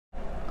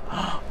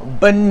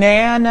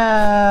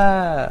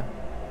Banana.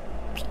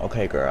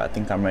 Okay, girl, I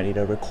think I'm ready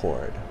to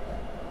record.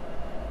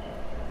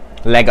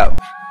 Lego.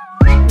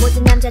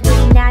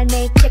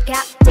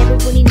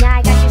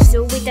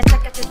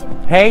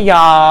 Hey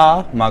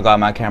y'all. My god,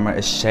 my camera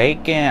is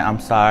shaking. I'm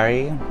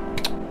sorry.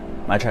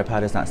 My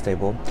tripod is not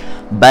stable.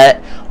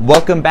 But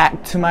welcome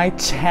back to my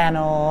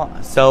channel.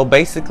 So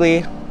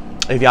basically,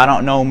 if y'all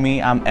don't know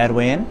me, I'm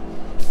Edwin,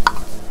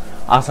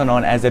 also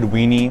known as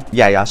Edwiny.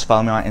 Yeah, y'all should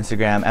follow me on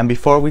Instagram. And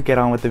before we get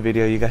on with the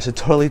video, you guys should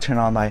totally turn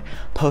on my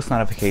post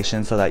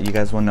notifications so that you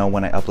guys will know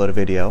when I upload a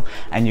video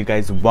and you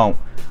guys won't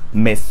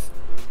miss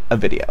a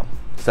video.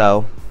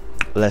 So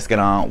let's get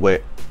on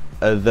with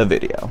the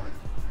video.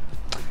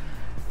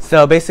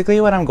 So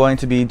basically what I'm going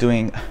to be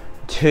doing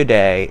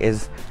today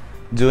is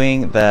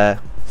doing the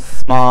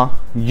small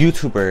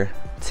YouTuber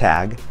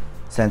tag,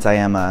 since I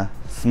am a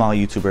small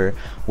YouTuber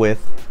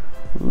with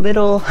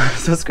little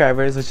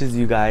subscribers, which is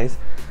you guys,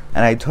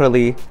 and I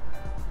totally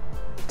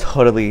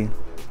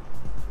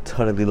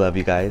love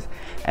you guys,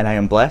 and I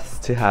am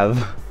blessed to have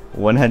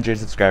 100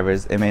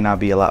 subscribers. It may not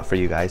be a lot for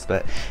you guys,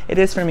 but it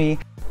is for me.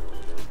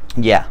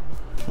 Yeah,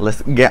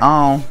 let's get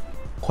on.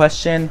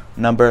 Question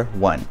number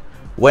 1: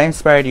 what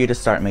inspired you to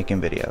start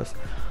making videos?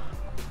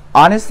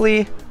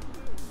 Honestly,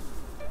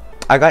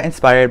 I got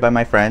inspired by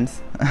my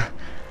friends.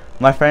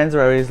 My friends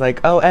were always like,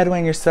 oh,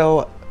 Edwin, you're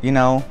so, you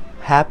know,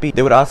 happy.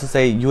 They would also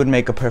say, you would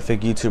make a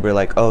perfect YouTuber.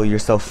 Like, oh, you're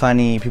so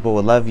funny, people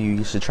will love you,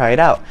 you should try it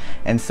out.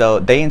 And so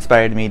they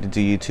inspired me to do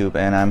YouTube,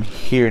 and I'm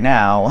here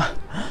now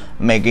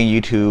making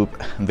YouTube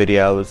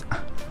videos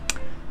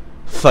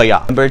for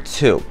y'all. Number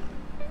 2: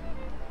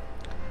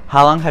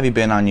 how long have you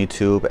been on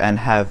YouTube, and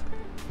have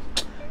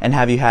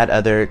you had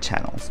other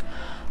channels?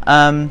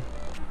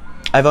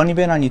 I've only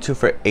been on YouTube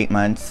for 8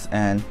 months,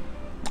 and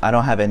I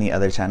don't have any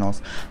other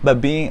channels, but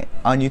being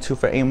on YouTube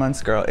for 8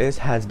 months, girl, it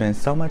has been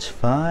so much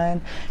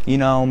fun, you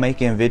know,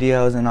 making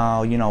videos and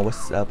all, you know,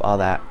 what's up, all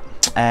that.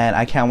 And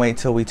I can't wait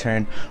till we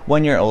turn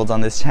 1 year old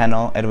on this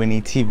channel.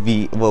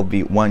 EdwinyTV will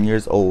be 1 year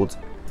old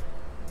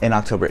in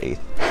October 8th.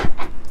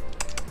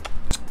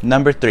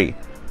 Number 3: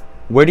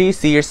 where do you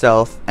see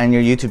yourself and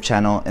your YouTube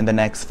channel in the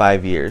next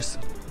 5 years?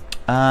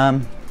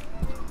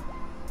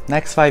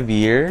 Next 5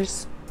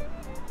 years?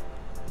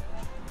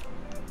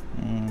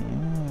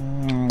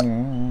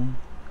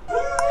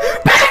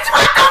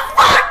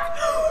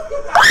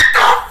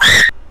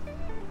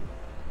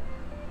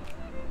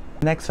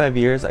 Next 5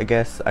 years, I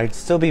guess I'd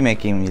still be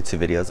making YouTube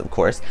videos, of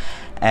course,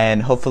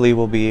 and hopefully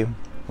we'll be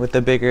with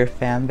a bigger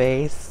fan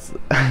base,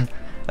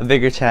 a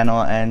bigger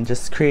channel, and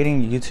just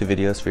creating YouTube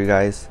videos for you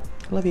guys.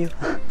 Love you.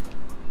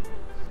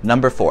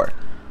 Number 4: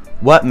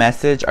 what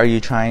message are you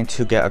trying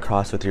to get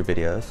across with your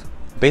videos?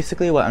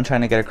 Basically, what I'm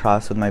trying to get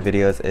across with my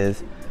videos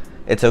is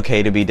it's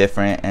okay to be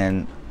different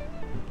and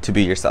to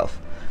be yourself.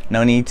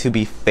 No need to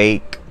be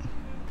fake.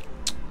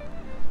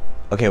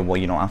 Okay, well,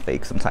 you know, I'm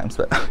fake sometimes,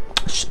 but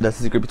that's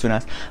a secret between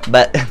us.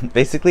 But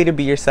basically, to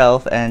be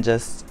yourself and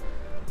just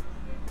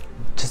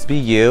be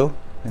you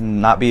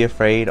and not be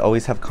afraid.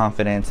 Always have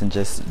confidence and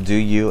just do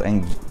you,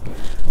 and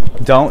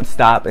don't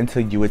stop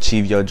until you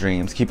achieve your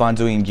dreams. Keep on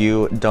doing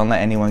you. Don't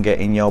let anyone get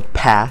in your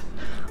path,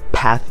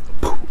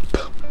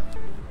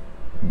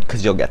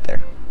 because you'll get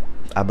there.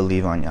 I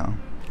believe on y'all.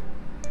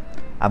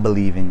 I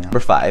believe in y'all. Number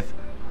 5: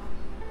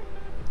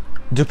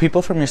 do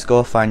people from your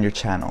school find your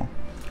channel?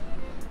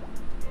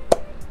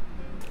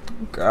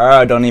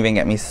 Girl, don't even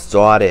get me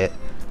started.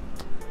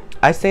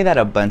 I say that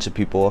a bunch of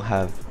people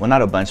have, well,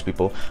 not a bunch of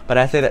people, but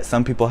I say that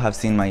some people have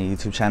seen my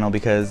YouTube channel,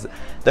 because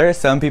there are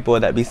some people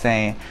that be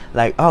saying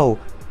like, oh,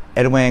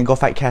 Edwin, go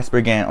fight Casper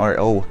again, or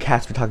oh,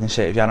 Casper talking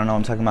shit. If y'all don't know what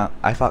I'm talking about,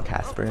 I fought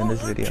Casper in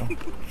this video.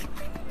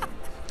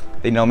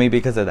 They know me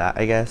because of that,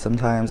 I guess,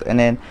 sometimes. And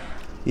then,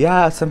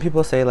 yeah, some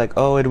people say like,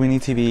 oh,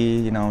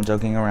 EdwinyTV, you know,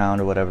 joking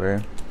around or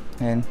whatever.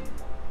 And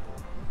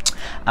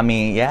I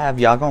mean, yeah, if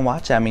y'all gonna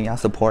watch it, I mean, y'all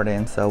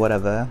supporting, so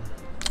whatever.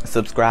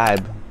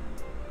 Subscribe,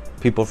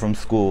 people from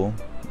school.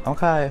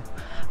 Okay.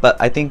 But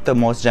I think the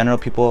most general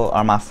people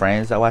are my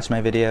friends that watch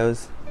my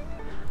videos.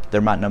 They're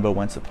my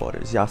 #1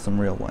 supporters. Y'all some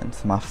real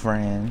ones, my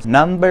friends.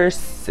 Number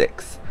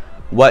 6: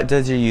 what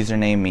does your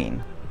username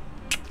mean?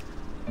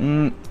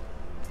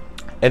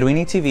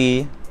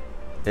 EdwinyTV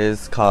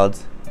is called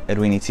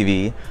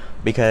EdwinyTV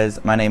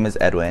because my name is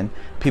Edwin.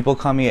 People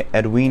call me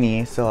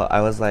Edwiny, so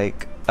I was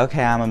like,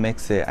 okay, I'm gonna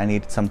mix it. I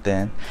need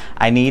something.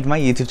 I need my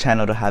YouTube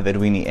channel to have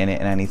Edwiny in it,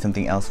 and I need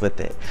something else with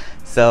it.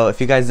 So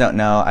if you guys don't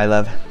know, I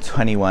love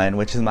 21,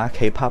 which is my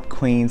K-pop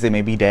queens. They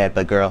may be dead,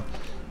 but girl,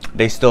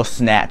 they still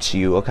snatch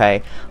you,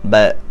 okay?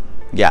 But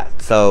yeah,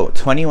 so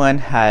 21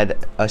 had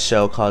a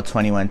show called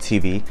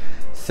 21TV.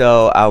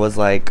 So I was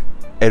like,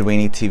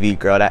 EdwinyTV,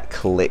 girl, that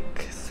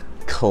clicks.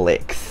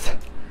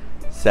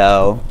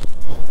 So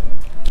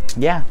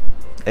yeah,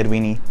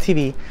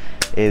 EdwinyTV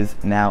is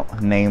now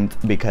named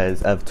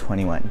because of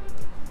 21,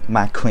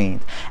 my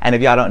queen. And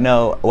if y'all don't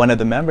know, one of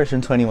the members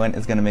from 21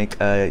 is gonna make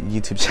a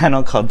YouTube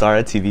channel called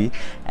Dara TV,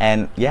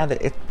 and yeah,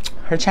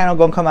 her channel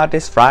gonna come out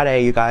this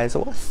Friday, you guys.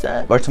 What's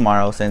up? Or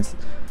tomorrow, since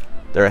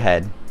they're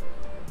ahead.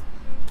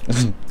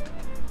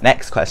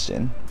 Next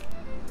question.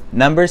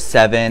 Number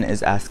 7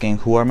 is asking,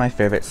 who are my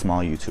favorite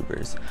small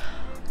YouTubers?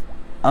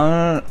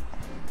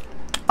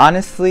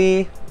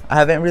 Honestly, I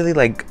haven't really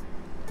like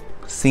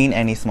seen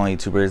any small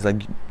YouTubers.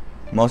 Like,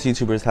 most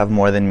YouTubers have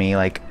more than me,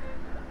 like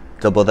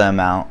double the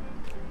amount,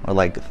 or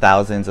like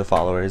thousands of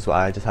followers, while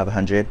I just have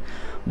 100.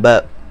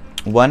 But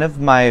one of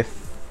my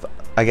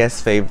I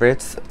guess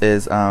favorites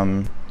is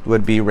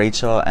would be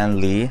Rachel and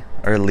Lee,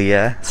 or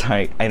Leah,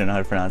 sorry, I don't know how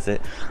to pronounce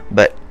it,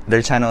 but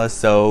their channel is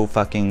so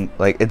fucking,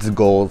 like, it's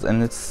gold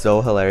and it's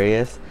so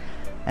hilarious.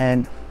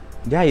 And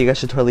yeah, you guys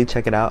should totally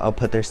check it out. I'll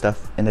put their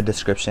stuff in the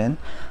description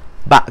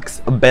box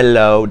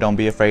below. Don't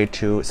be afraid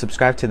to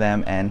subscribe to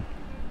them and,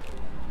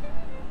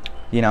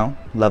 you know,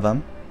 love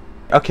them.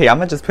 Okay, I'm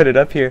gonna just put it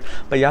up here,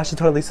 but y'all should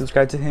totally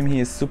subscribe to him. He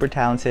is super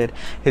talented.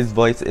 His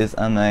voice is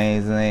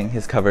amazing.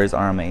 His covers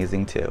are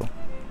amazing too.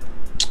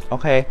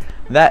 Okay,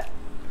 that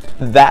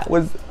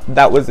was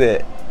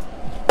it.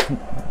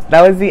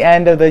 That was the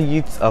end of the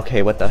YouTube.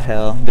 Okay, what the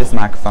hell? This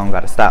microphone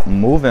gotta stop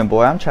moving,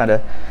 boy. I'm trying to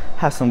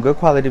have some good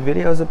quality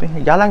videos up in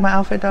here. Y'all like my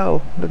outfit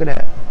though? Look at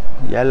that.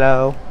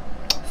 Yellow.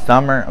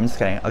 Summer. I'm just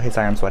kidding. Okay,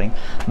 sorry, I'm sweating.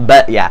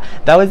 But yeah,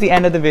 that was the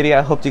end of the video.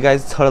 I hope you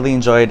guys totally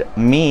enjoyed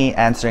me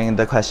answering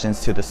the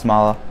questions to the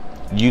small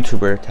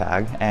YouTuber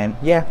tag. And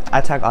yeah, I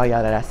tag all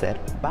y'all that I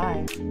said.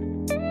 Bye.